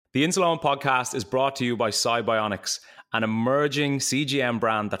The Insuleoin podcast is brought to you by Cybionics, an emerging CGM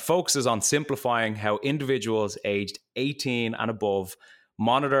brand that focuses on simplifying how individuals aged 18 and above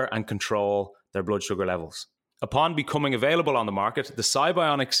monitor and control their blood sugar levels. Upon becoming available on the market, the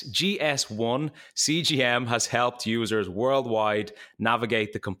Cybionics GS1 CGM has helped users worldwide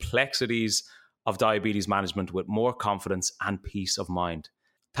navigate the complexities of diabetes management with more confidence and peace of mind.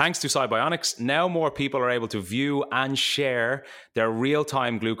 Thanks to Cybionics, now more people are able to view and share their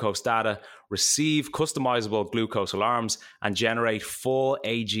real-time glucose data, receive customizable glucose alarms, and generate full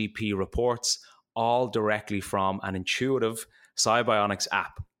AGP reports, all directly from an intuitive Cybionics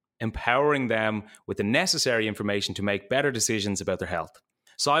app, empowering them with the necessary information to make better decisions about their health.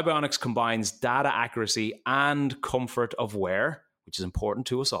 Cybionics combines data accuracy and comfort of wear, which is important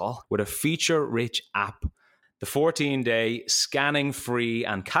to us all, with a feature-rich app. The 14-day scanning-free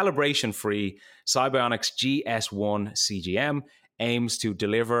and calibration-free Cybionics GS1 CGM aims to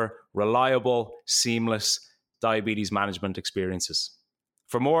deliver reliable, seamless diabetes management experiences.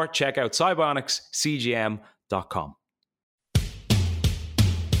 For more, check out cybionicscgm.com.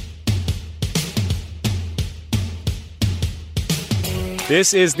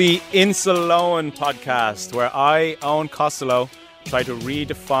 This is the Insuleoin podcast, where I, Owen Costello, try to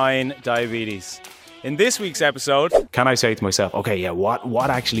redefine diabetes. In this week's episode, can I say to myself, what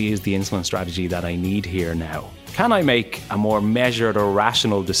actually is the insulin strategy that I need here now? Can I make a more measured or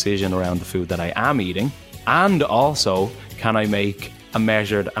rational decision around the food that I am eating? And also, can I make a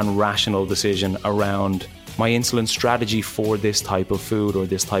measured and rational decision around my insulin strategy for this type of food or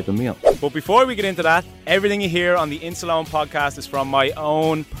this type of meal? But before we get into that, everything you hear on the Insuleoin podcast is from my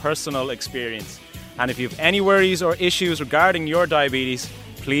own personal experience. And if you have any worries or issues regarding your diabetes,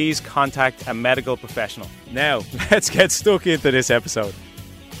 please contact a medical professional. Now, let's get stuck into this episode.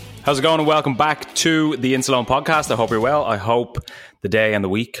 How's it going, and welcome back to the Insuleoin podcast. I hope you're well. I hope the day and the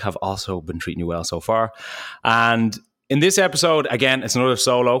week have also been treating you well so far. And in this episode, again, it's another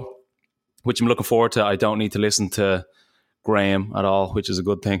solo, which I'm looking forward to. I don't need to listen to Graham at all, which is a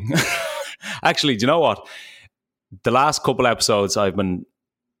good thing. Actually, do you know what? The last couple episodes I've been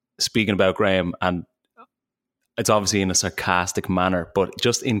speaking about Graham, and it's obviously in a sarcastic manner, but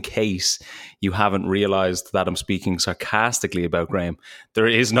just in case you haven't realized that I'm speaking sarcastically about Graham, there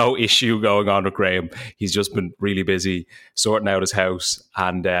is no issue going on with Graham. He's just been really busy sorting out his house.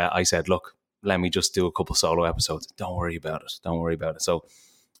 And I said, look, let me just do a couple solo episodes. Don't worry about it. Don't worry about it. So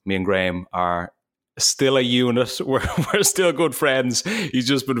me and Graham are still a unit. We're still good friends. He's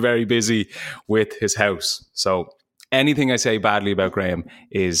just been very busy with his house. So anything I say badly about Graham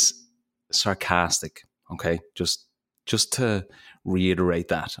is sarcastic. Okay, just to reiterate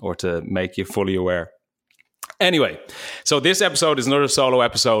that, or to make you fully aware. Anyway, so this episode is another solo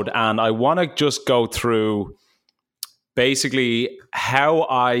episode, and I want to just go through basically how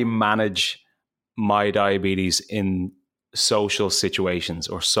I manage my diabetes in social situations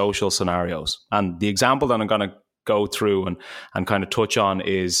or social scenarios. And the example that I'm going to go through and kind of touch on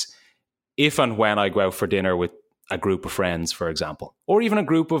is if and when I go out for dinner with a group of friends, for example, or even a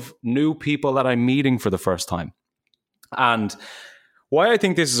group of new people that I'm meeting for the first time. And why I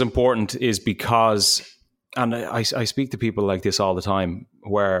think this is important is because, and I speak to people like this all the time,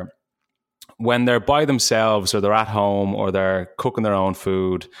 where when they're by themselves or they're at home or they're cooking their own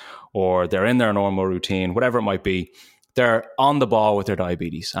food or they're in their normal routine, whatever it might be, they're on the ball with their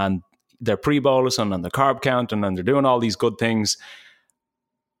diabetes and they're pre-bolusing and they're carb counting and they're doing all these good things.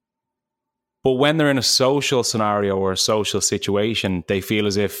 But when they're in a social scenario or a social situation, they feel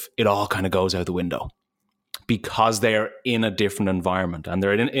as if it all kind of goes out the window because they're in a different environment. And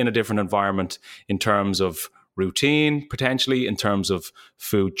they're in a different environment in terms of routine, potentially, in terms of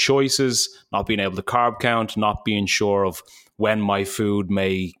food choices, not being able to carb count, not being sure of when my food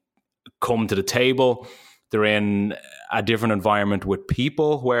may come to the table. They're in a different environment with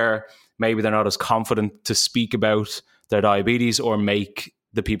people where maybe they're not as confident to speak about their diabetes or make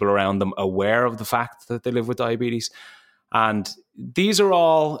the people around them aware of the fact that they live with diabetes. And these are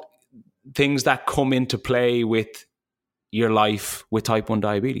all things that come into play with your life with type 1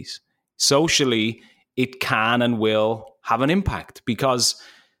 diabetes. Socially, it can and will have an impact because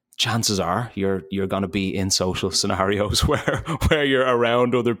chances are you're going to be in social scenarios where you're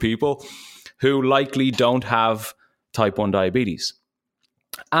around other people who likely don't have type 1 diabetes.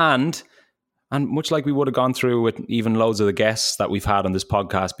 And much like we would have gone through with even loads of the guests that we've had on this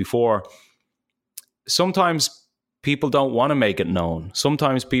podcast before, sometimes people don't want to make it known.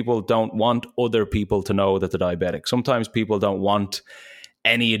 Sometimes people don't want other people to know that they're diabetic. Sometimes people don't want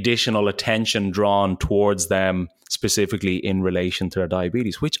any additional attention drawn towards them specifically in relation to their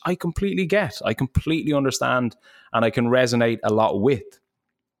diabetes, which I completely get. I completely understand and I can resonate a lot with.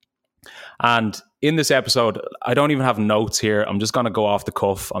 And in this episode, I don't even have notes here. I'm just going to go off the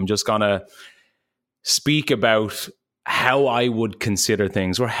cuff. I'm just going to speak about how I would consider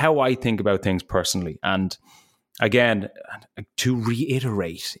things or how I think about things personally. And again, to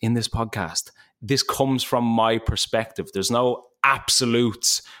reiterate in this podcast, this comes from my perspective. There's no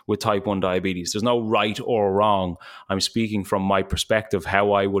absolutes with type 1 diabetes. There's no right or wrong. I'm speaking from my perspective,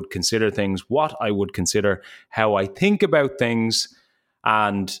 how I would consider things, what I would consider, how I think about things,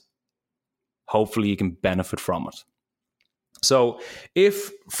 and hopefully you can benefit from it. So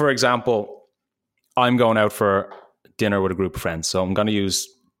if, for example, I'm going out for dinner with a group of friends, so I'm going to use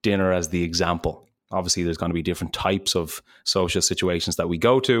dinner as the example. Obviously, there's going to be different types of social situations that we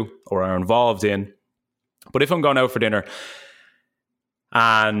go to or are involved in. But if I'm going out for dinner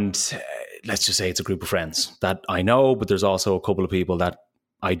and let's just say it's a group of friends that I know, but there's also a couple of people that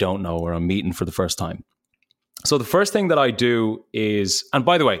I don't know or I'm meeting for the first time. So the first thing that I do is, and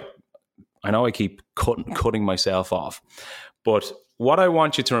by the way, I know I keep cutting myself off, but what I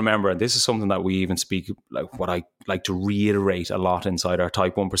want you to remember, and this is something that we even speak, like what I like to reiterate a lot inside our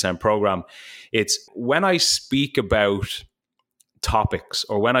Type 1% program, it's when I speak about topics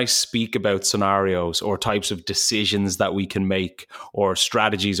or when I speak about scenarios or types of decisions that we can make or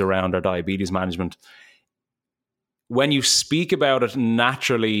strategies around our diabetes management, when you speak about it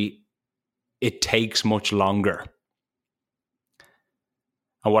naturally, it takes much longer.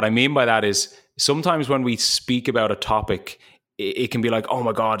 And what I mean by that is sometimes when we speak about a topic, it can be like, oh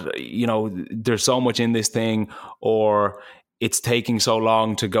my God, there's so much in this thing, or it's taking so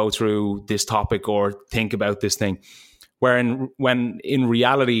long to go through this topic or think about this thing. When in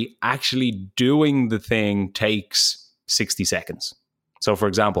reality, actually doing the thing takes 60 seconds. So for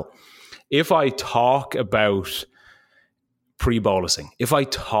example, if I talk about pre-bolusing, if I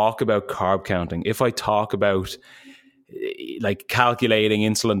talk about carb counting, if I talk about like calculating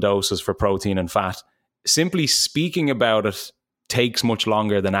insulin doses for protein and fat, simply speaking about it takes much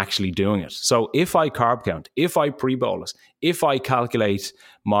longer than actually doing it. So if I carb count, if I pre-bolus, if I calculate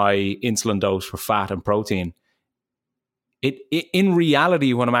my insulin dose for fat and protein, it in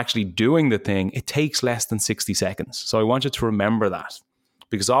reality, when I'm actually doing the thing, it takes less than 60 seconds. So I want you to remember that,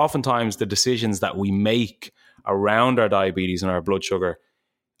 because oftentimes the decisions that we make around our diabetes and our blood sugar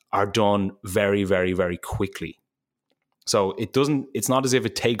are done very, very, very quickly. So it's not as if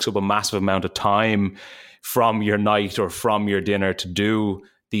it takes up a massive amount of time from your night or from your dinner to do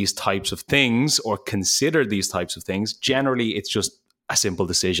these types of things or consider these types of things. Generally, it's just a simple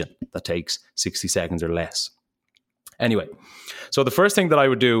decision that takes 60 seconds or less. Anyway, so the first thing that I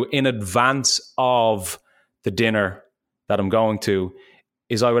would do in advance of the dinner that I'm going to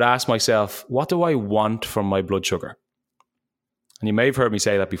is I would ask myself, what do I want from my blood sugar? And you may have heard me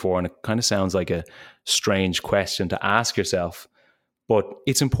say that before, and it kind of sounds like a strange question to ask yourself, but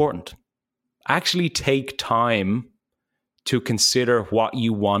it's important. Actually take time to consider what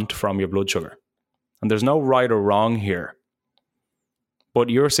you want from your blood sugar. And there's no right or wrong here. But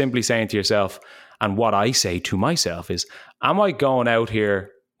you're simply saying to yourself, and what I say to myself is, am I going out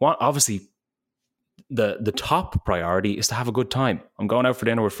here? Well, obviously, the top priority is to have a good time. I'm going out for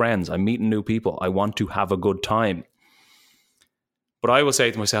dinner with friends. I'm meeting new people. I want to have a good time. But I will say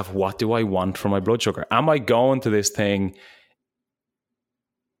to myself, what do I want from my blood sugar? Am I going to this thing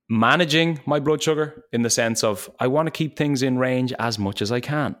managing my blood sugar in the sense of I want to keep things in range as much as I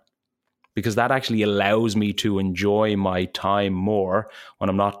can? Because that actually allows me to enjoy my time more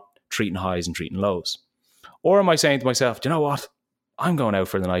when I'm not treating highs and treating lows. Or am I saying to myself, do you know what? I'm going out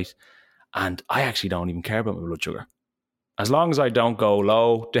for the night and I actually don't even care about my blood sugar. As long as I don't go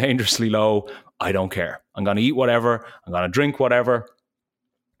low, dangerously low, I don't care. I'm going to eat whatever. I'm going to drink whatever.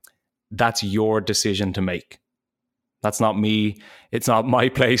 That's your decision to make. That's not me. It's not my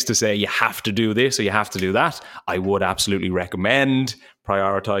place to say you have to do this or you have to do that. I would absolutely recommend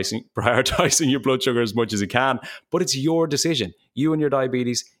prioritizing your blood sugar as much as you can, but it's your decision. You and your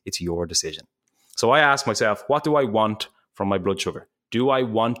diabetes, it's your decision. So I ask myself, what do I want from my blood sugar? Do I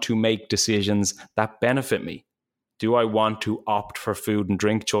want to make decisions that benefit me? Do I want to opt for food and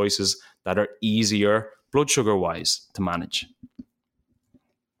drink choices that are easier blood sugar wise to manage?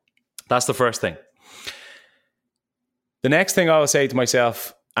 That's the first thing. The next thing I will say to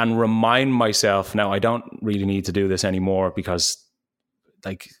myself and remind myself, now I don't really need to do this anymore because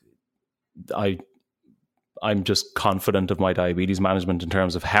I'm just confident of my diabetes management in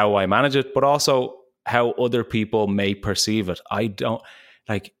terms of how I manage it, but also how other people may perceive it.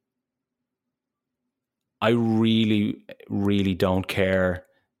 I really, really don't care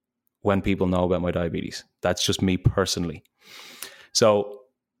when people know about my diabetes. That's just me personally. So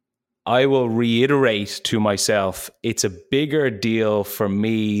I will reiterate to myself, it's a bigger deal for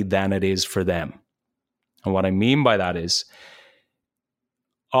me than it is for them. And what I mean by that is,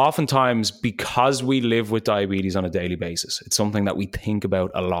 oftentimes, because we live with diabetes on a daily basis, it's something that we think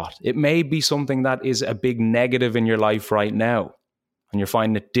about a lot. It may be something that is a big negative in your life right now, and you're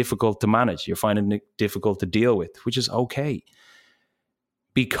finding it difficult to manage. You're finding it difficult to deal with, which is okay.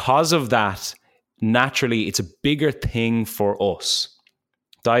 Because of that, naturally, it's a bigger thing for us.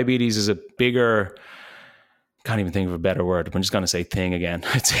 Diabetes is a bigger, can't even think of a better word. I'm just going to say thing again.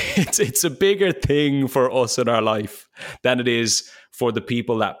 It's a bigger thing for us in our life than it is for the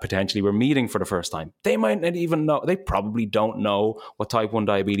people that potentially we're meeting for the first time. They might not even know. They probably don't know what type 1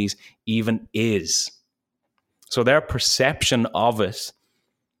 diabetes even is. So their perception of it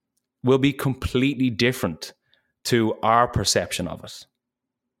will be completely different to our perception of it.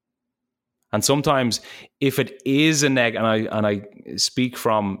 And sometimes if it is a and I speak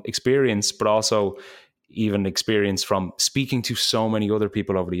from experience, but also even experience from speaking to so many other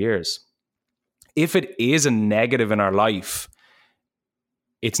people over the years. If it is a negative in our life,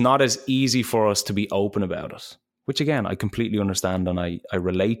 it's not as easy for us to be open about it, which again, I completely understand and I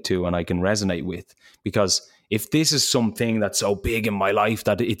relate to and I can resonate with, because if this is something that's so big in my life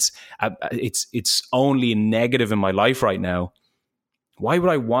that it's only negative in my life right now, why would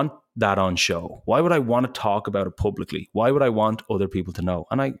I want that on show? Why would I want to talk about it publicly? Why would I want other people to know?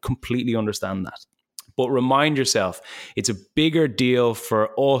 And I completely understand that. But remind yourself, it's a bigger deal for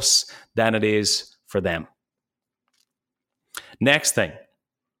us than it is for them. Next thing,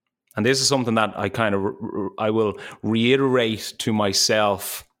 and this is something that I will reiterate to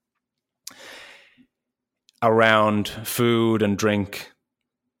myself around food and drink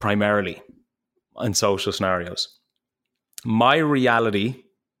primarily in social scenarios. My reality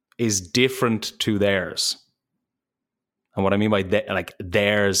is different to theirs. And what I mean by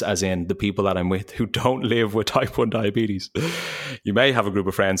theirs, as in the people that I'm with who don't live with type 1 diabetes. You may have a group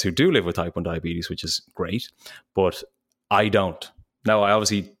of friends who do live with type 1 diabetes, which is great, but I don't. Now, I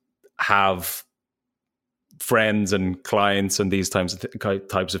obviously have friends and clients and these types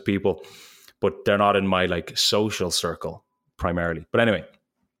of people, but they're not in my social circle primarily. But anyway,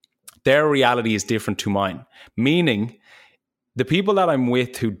 their reality is different to mine, meaning the people that I'm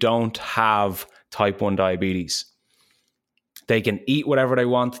with who don't have type 1 diabetes, they can eat whatever they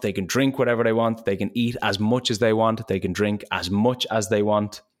want. They can drink whatever they want. They can eat as much as they want. They can drink as much as they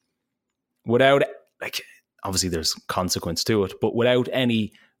want without, obviously there's consequence to it, but without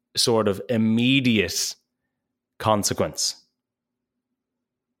any sort of immediate consequence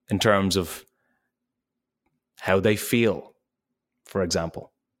in terms of how they feel, for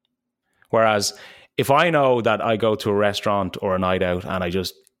example. Whereas if I know that I go to a restaurant or a night out and I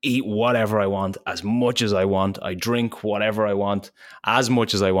just eat whatever I want, as much as I want, I drink whatever I want, as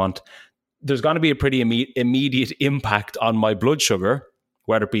much as I want, there's going to be a pretty immediate impact on my blood sugar,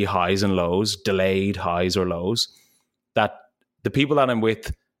 whether it be highs and lows, delayed highs or lows, that the people that I'm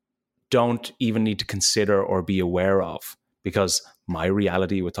with don't even need to consider or be aware of, because my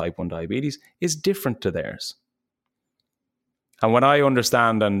reality with type 1 diabetes is different to theirs. And when I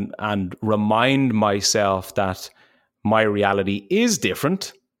understand and remind myself that my reality is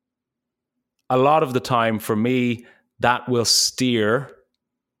different, a lot of the time for me, that will steer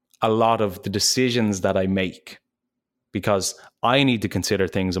a lot of the decisions that I make, because I need to consider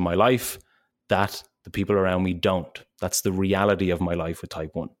things in my life that the people around me don't. That's the reality of my life with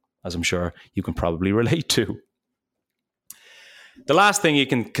type 1, as I'm sure you can probably relate to. The last thing you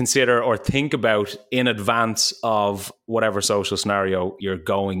can consider or think about in advance of whatever social scenario you're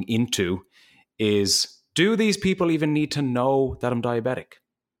going into is, do these people even need to know that I'm diabetic?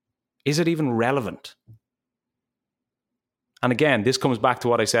 Is it even relevant? And again, this comes back to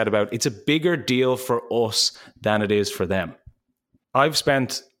what I said about it's a bigger deal for us than it is for them. I've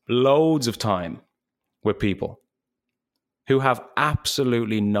spent loads of time with people who have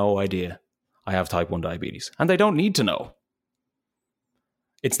absolutely no idea I have type 1 diabetes, and they don't need to know.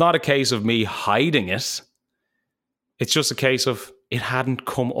 It's not a case of me hiding it. It's just a case of it hadn't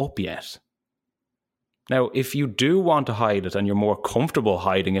come up yet. Now, if you do want to hide it and you're more comfortable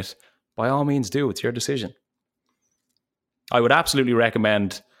hiding it, by all means do. It's your decision. I would absolutely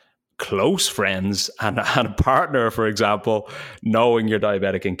recommend close friends and a partner, for example, knowing you're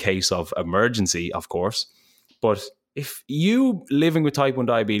diabetic in case of emergency, of course. But if you living with type 1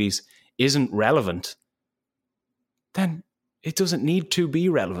 diabetes isn't relevant, then it doesn't need to be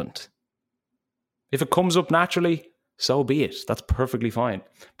relevant. If it comes up naturally, so be it. That's perfectly fine.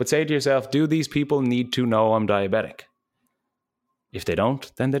 But say to yourself, do these people need to know I'm diabetic? If they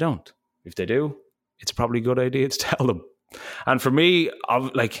don't, then they don't. If they do, it's probably a good idea to tell them. And for me,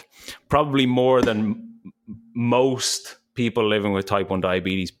 like probably more than most people living with type 1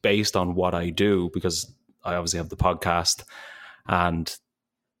 diabetes, based on what I do, because I obviously have the podcast and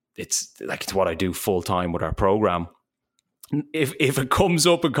it's what I do full time with our program. If it comes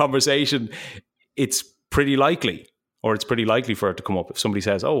up in conversation, it's pretty likely for it to come up. If somebody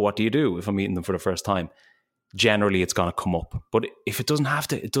says, "Oh, what do you do?" if I'm meeting them for the first time, generally it's going to come up. But if it doesn't have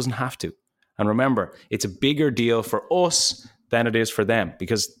to, it doesn't have to. And remember, it's a bigger deal for us than it is for them,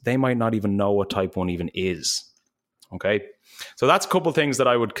 because they might not even know what type 1 even is. Okay? So that's a couple of things that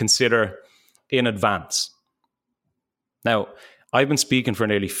I would consider in advance. Now, I've been speaking for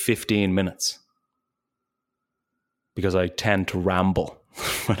nearly 15 minutes because I tend to ramble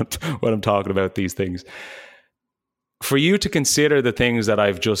when I'm talking about these things. For you to consider the things that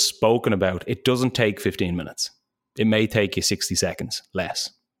I've just spoken about, it doesn't take 15 minutes. It may take you 60 seconds less.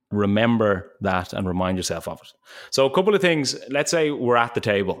 Remember that and remind yourself of it. So a couple of things. Let's say we're at the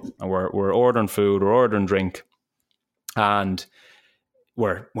table and we're ordering food, we're ordering drink, and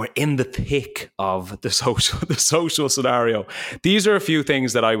we're in the thick of the social scenario. These are a few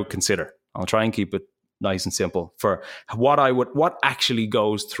things that I would consider. I'll try and keep it nice and simple for what actually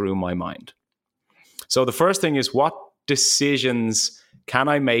goes through my mind. So the first thing is, what decisions can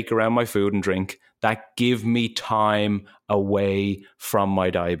I make around my food and drink that give me time away from my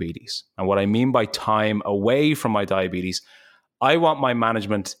diabetes? And what I mean by time away from my diabetes, I want my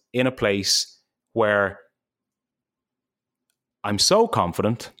management in a place where I'm so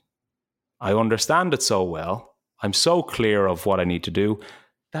confident, I understand it so well, I'm so clear of what I need to do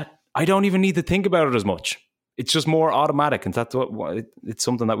that I don't even need to think about it as much. It's just more automatic. And that's what it's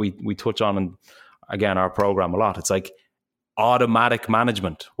something that we touch on in, again, our program a lot. It's like automatic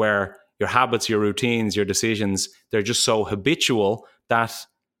management, where your habits, your routines, your decisions, they're just so habitual that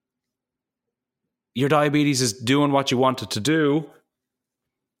your diabetes is doing what you want it to do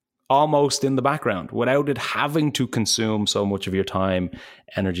almost in the background without it having to consume so much of your time,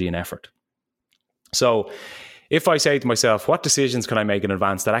 energy, and effort. So if I say to myself, what decisions can I make in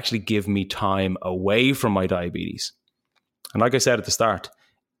advance that actually give me time away from my diabetes? And like I said at the start,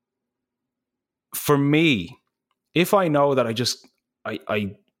 for me, if I know that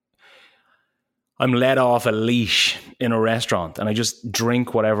I'm let off a leash in a restaurant and I just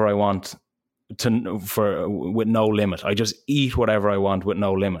drink whatever I want with no limit, I just eat whatever I want with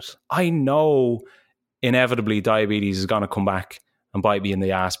no limit, I know inevitably diabetes is going to come back and bite me in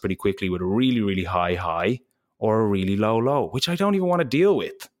the ass pretty quickly with a really, really high or a really low, which I don't even want to deal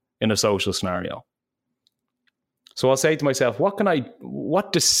with in a social scenario. So I'll say to myself,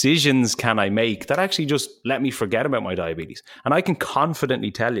 what decisions can I make that actually just let me forget about my diabetes? And I can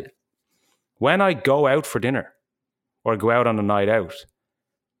confidently tell you, when I go out for dinner or go out on a night out,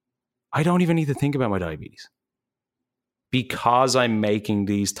 I don't even need to think about my diabetes, because I'm making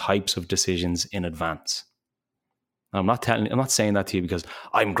these types of decisions in advance. Now, I'm not saying that to you because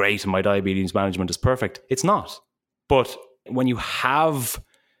I'm great and my diabetes management is perfect. It's not. But when you have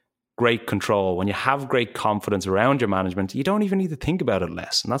great control, when you have great confidence around your management, you don't even need to think about it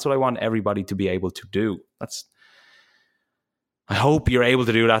less. And that's what I want everybody to be able to do. I hope you're able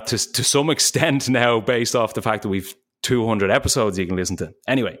to do that to some extent now, based off the fact that we've 200 episodes you can listen to.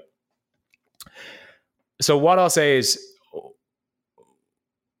 Anyway, so what I'll say is,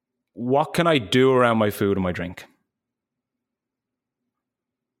 what can I do around my food and my drink?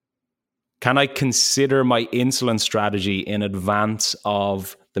 Can I consider my insulin strategy in advance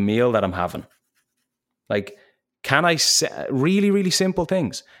of the meal that I'm having? Like, can I set really, really simple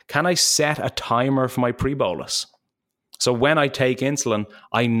things? Can I set a timer for my pre-bolus? So when I take insulin,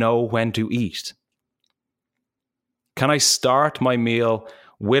 I know when to eat. Can I start my meal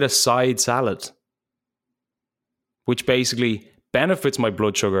with a side salad, which basically benefits my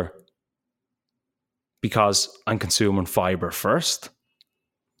blood sugar because I'm consuming fiber first?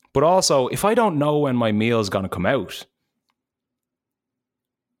 But also, if I don't know when my meal is going to come out,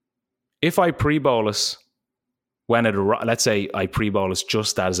 if I pre-bolus let's say I pre-bolus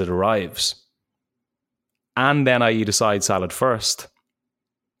just as it arrives, and then I eat a side salad first,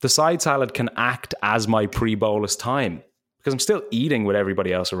 the side salad can act as my pre-bolus time, because I'm still eating with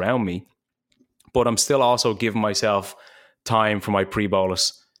everybody else around me, but I'm still also giving myself time for my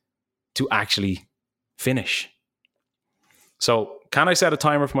pre-bolus to actually finish. So can I set a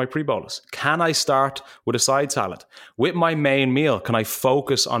timer for my pre-bolus? Can I start with a side salad? With my main meal, can I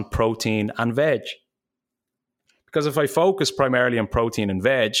focus on protein and veg? Because if I focus primarily on protein and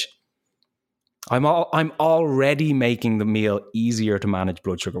veg, I'm already making the meal easier to manage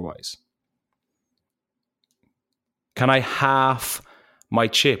blood sugar wise. Can I half my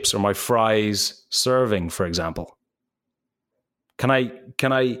chips or my fries serving, for example? Can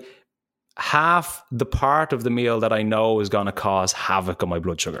I half the part of the meal that I know is going to cause havoc on my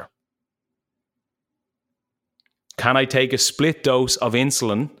blood sugar? Can I take a split dose of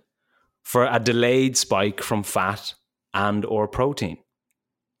insulin for a delayed spike from fat and or protein,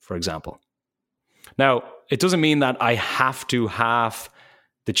 for example? Now, it doesn't mean that I have to half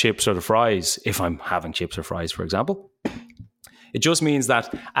the chips or the fries if I'm having chips or fries, for example. It just means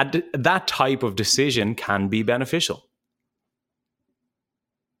that that type of decision can be beneficial.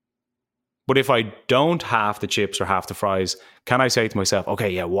 But if I don't half the chips or half the fries, can I say to myself, okay,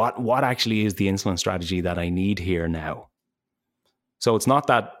 yeah, what actually is the insulin strategy that I need here now? So it's not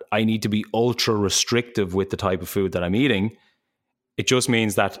that I need to be ultra restrictive with the type of food that I'm eating. It just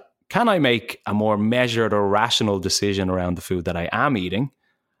means that can I make a more measured or rational decision around the food that I am eating?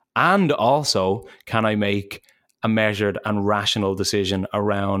 And also, can I make a measured and rational decision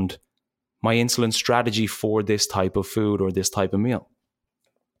around my insulin strategy for this type of food or this type of meal?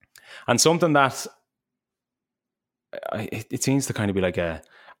 And something that it seems to kind of be like a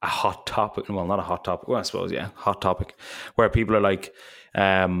hot topic. Well, not a hot topic. Well, I suppose, yeah, hot topic, where people are like,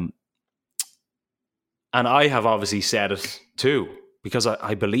 and I have obviously said it too, because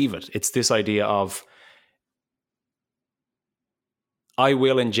I believe it. It's this idea of I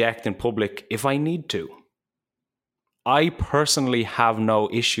will inject in public if I need to. I personally have no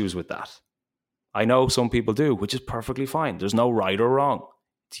issues with that. I know some people do, which is perfectly fine. There's no right or wrong.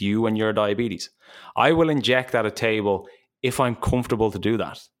 It's you and your diabetes. I will inject at a table if I'm comfortable to do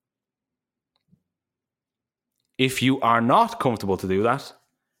that. If you are not comfortable to do that,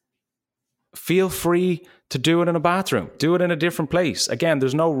 feel free to do it in a bathroom. Do it in a different place. Again,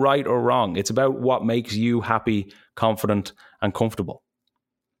 there's no right or wrong. It's about what makes you happy, confident, and comfortable.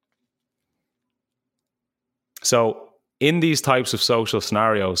 So in these types of social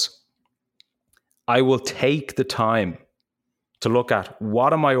scenarios, I will take the time to look at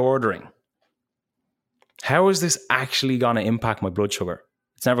what am I ordering? How is this actually going to impact my blood sugar?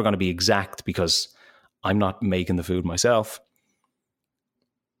 It's never going to be exact because I'm not making the food myself.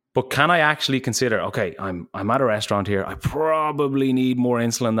 But can I actually consider, okay, I'm at a restaurant here. I probably need more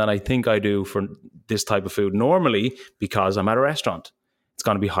insulin than I think I do for this type of food normally because I'm at a restaurant. It's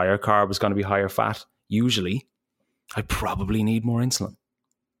going to be higher carb. It's going to be higher fat. Usually, I probably need more insulin.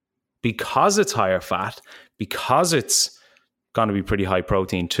 Because it's higher fat, because it's going to be pretty high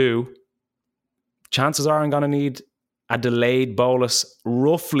protein too, chances are I'm going to need a delayed bolus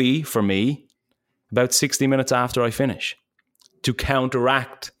roughly for me about 60 minutes after I finish to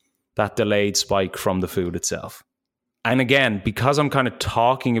counteract that delayed spike from the food itself. And again, because I'm kind of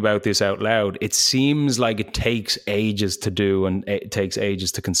talking about this out loud, it seems like it takes ages to do and it takes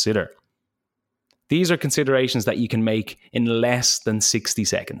ages to consider. These are considerations that you can make in less than 60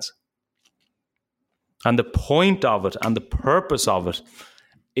 seconds. And the point of it and the purpose of it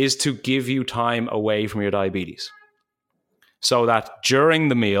is to give you time away from your diabetes. So that during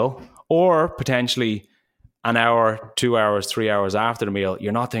the meal, or potentially an hour, 2 hours, 3 hours after the meal,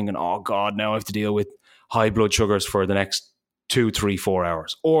 you're not thinking, oh God, now I have to deal with high blood sugars for the next 2, 3, 4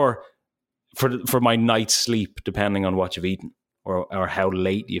 hours. Or for my night's sleep, depending on what you've eaten or how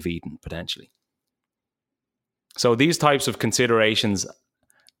late you've eaten, potentially. So these types of considerations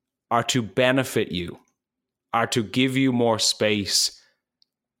are to benefit you, are to give you more space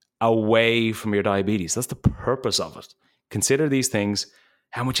away from your diabetes. That's the purpose of it. Consider these things.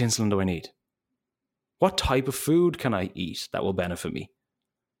 How much insulin do I need? What type of food can I eat that will benefit me?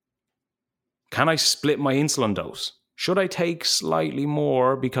 Can I split my insulin dose? Should I take slightly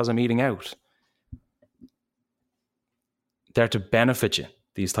more because I'm eating out? They're to benefit you,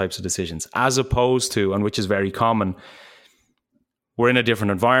 these types of decisions, as opposed to, and which is very common, we're in a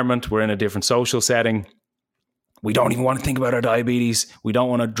different environment, we're in a different social setting. We don't even want to think about our diabetes. We don't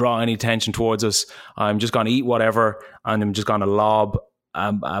want to draw any attention towards us. I'm just going to eat whatever, and I'm just going to lob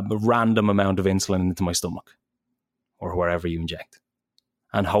a random amount of insulin into my stomach or wherever you inject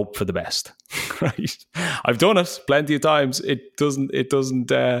and hope for the best. Right? I've done it plenty of times. It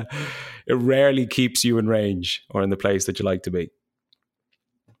rarely keeps you in range or in the place that you like to be.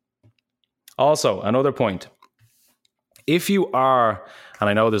 Also, another point. If you are, and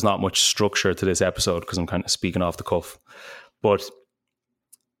I know there's not much structure to this episode because I'm kind of speaking off the cuff, but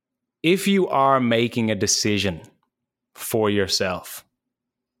if you are making a decision for yourself,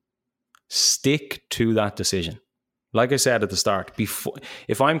 stick to that decision. Like I said at the start,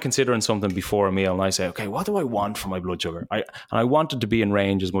 if I'm considering something before a meal and I say, okay, what do I want for my blood sugar? I want it to be in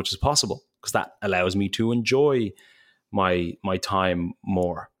range as much as possible because that allows me to enjoy my time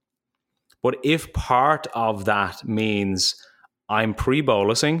more. But if part of that means I'm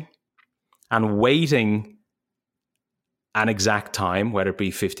pre-bolusing and waiting an exact time, whether it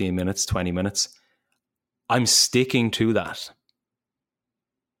be 15 minutes, 20 minutes, I'm sticking to that.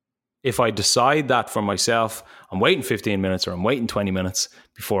 If I decide that for myself, I'm waiting 15 minutes or I'm waiting 20 minutes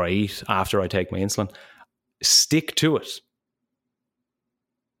before I eat, after I take my insulin, stick to it.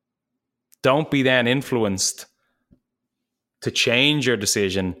 Don't be then influenced to change your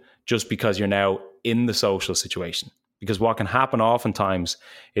decision just because you're now in the social situation. Because what can happen oftentimes,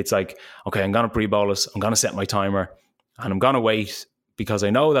 it's like, okay, I'm going to pre-bolus, I'm going to set my timer, and I'm going to wait because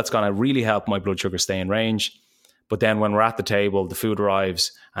I know that's going to really help my blood sugar stay in range. But then when we're at the table, the food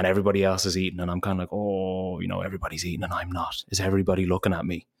arrives and everybody else is eating, and I'm kind of like, oh, everybody's eating and I'm not. Is everybody looking at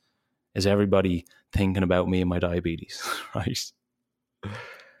me? Is everybody thinking about me and my diabetes? Right?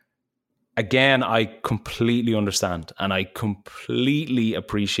 Again, I completely understand and I completely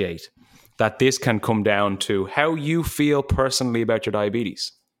appreciate that this can come down to how you feel personally about your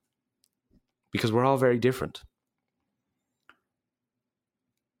diabetes, because we're all very different.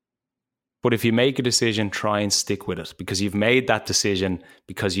 But if you make a decision, try and stick with it, because you've made that decision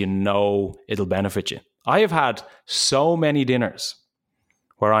because you know it'll benefit you. I have had so many dinners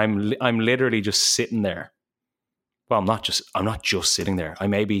where I'm literally just sitting there. Well, I'm not just sitting there. I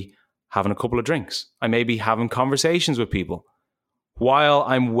may be having a couple of drinks. I may be having conversations with people while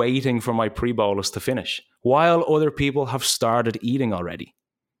I'm waiting for my pre-bolus to finish, while other people have started eating already.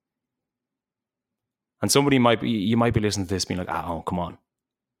 And you might be listening to this being like, oh, come on.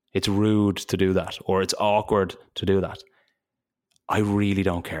 It's rude to do that, or it's awkward to do that. I really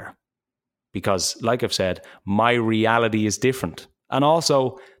don't care, because like I've said, my reality is different. And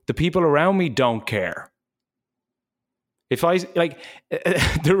also the people around me don't care. If I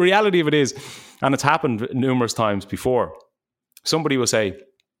the reality of it is, and it's happened numerous times before, somebody will say,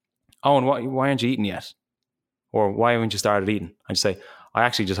 oh, and why aren't you eating yet? Or why haven't you started eating? I'd say, I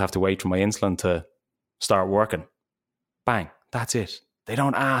actually just have to wait for my insulin to start working. Bang, that's it. They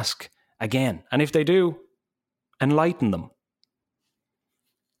don't ask again. And if they do, enlighten them.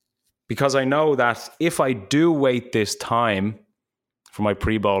 Because I know that if I do wait this time for my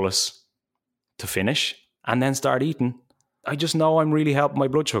pre-bolus to finish and then start eating, I just know I'm really helping my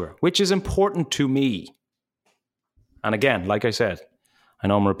blood sugar, which is important to me. And again, like I said, I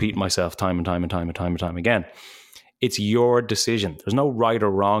know I'm repeating myself time and time again. It's your decision. There's no right or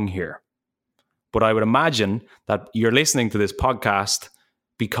wrong here. But I would imagine that you're listening to this podcast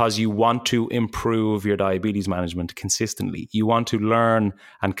because you want to improve your diabetes management consistently. You want to learn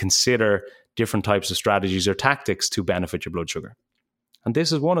and consider different types of strategies or tactics to benefit your blood sugar. And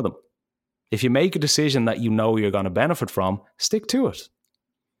this is one of them. If you make a decision that you know you're going to benefit from, stick to it.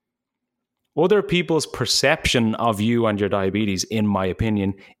 Other people's perception of you and your diabetes, in my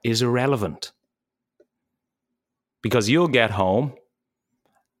opinion, is irrelevant. Because you'll get home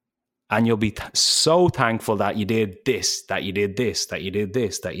and you'll be so thankful that you did this, that you did this, that you did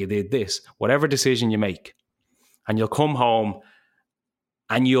this, that you did this, whatever decision you make. And you'll come home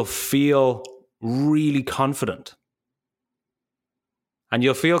and you'll feel really confident. And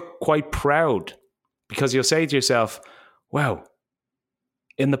you'll feel quite proud, because you'll say to yourself, wow,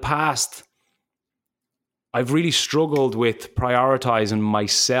 in the past, I've really struggled with prioritizing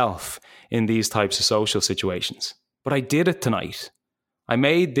myself in these types of social situations. But I did it tonight. I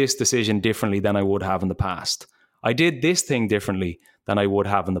made this decision differently than I would have in the past. I did this thing differently than I would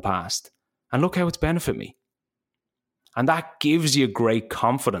have in the past. And look how it's benefited me. And that gives you great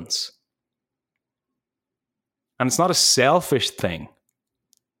confidence. And it's not a selfish thing.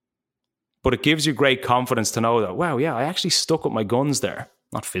 But it gives you great confidence to know that, wow, yeah, I actually stuck with my guns there.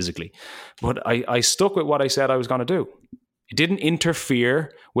 Not physically, but I stuck with what I said I was going to do. It didn't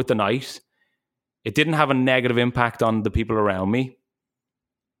interfere with the night. It didn't have a negative impact on the people around me.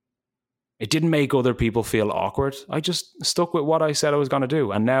 It didn't make other people feel awkward. I just stuck with what I said I was going to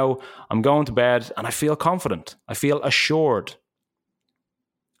do. And now I'm going to bed and I feel confident. I feel assured.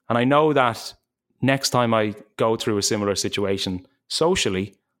 And I know that next time I go through a similar situation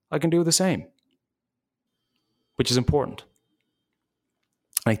socially, I can do the same, which is important.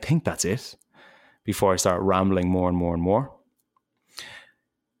 I think that's it before I start rambling more and more and more.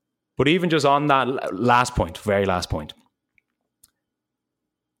 But even just on that last point, very last point,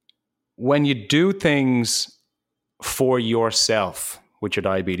 when you do things for yourself with your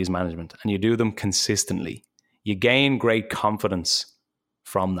diabetes management and you do them consistently, you gain great confidence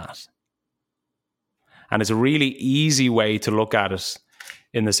from that. And it's a really easy way to look at it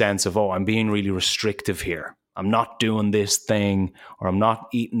in the sense of, oh, I'm being really restrictive here. I'm not doing this thing, or I'm not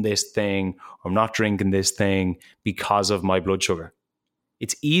eating this thing, or I'm not drinking this thing because of my blood sugar.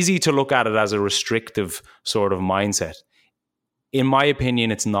 It's easy to look at it as a restrictive sort of mindset. In my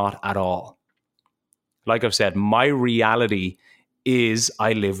opinion, it's not at all. Like I've said, my reality is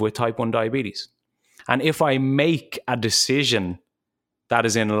I live with type 1 diabetes. And if I make a decision that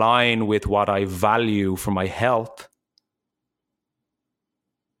is in line with what I value for my health,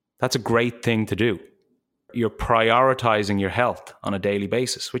 that's a great thing to do. You're prioritizing your health on a daily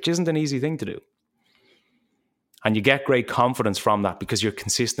basis, which isn't an easy thing to do. And you get great confidence from that because you're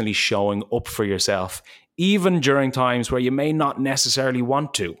consistently showing up for yourself, even during times where you may not necessarily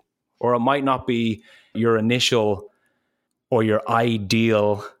want to, or it might not be your initial or your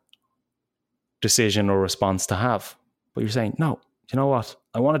ideal decision or response to have. But you're saying, no, you know what?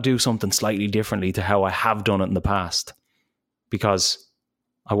 I want to do something slightly differently to how I have done it in the past because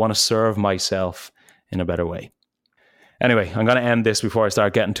I want to serve myself in a better way. Anyway, I'm going to end this before I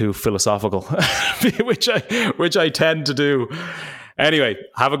start getting too philosophical, which I tend to do. Anyway,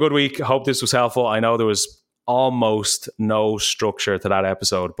 have a good week. I hope this was helpful. I know there was almost no structure to that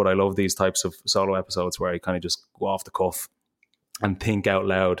episode, but I love these types of solo episodes where I kind of just go off the cuff and think out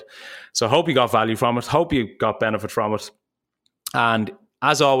loud. So I hope you got value from it. Hope you got benefit from it. And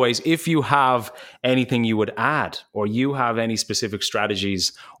as always, if you have anything you would add, or you have any specific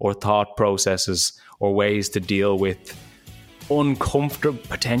strategies or thought processes or ways to deal with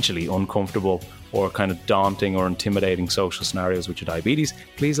potentially uncomfortable or kind of daunting or intimidating social scenarios with your diabetes,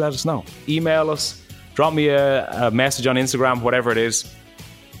 please let us know. Email us, drop me a message on Instagram, whatever it is.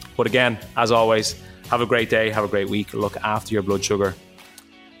 But again, as always, have a great day, have a great week. Look after your blood sugar.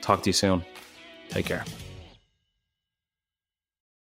 Talk to you soon. Take care.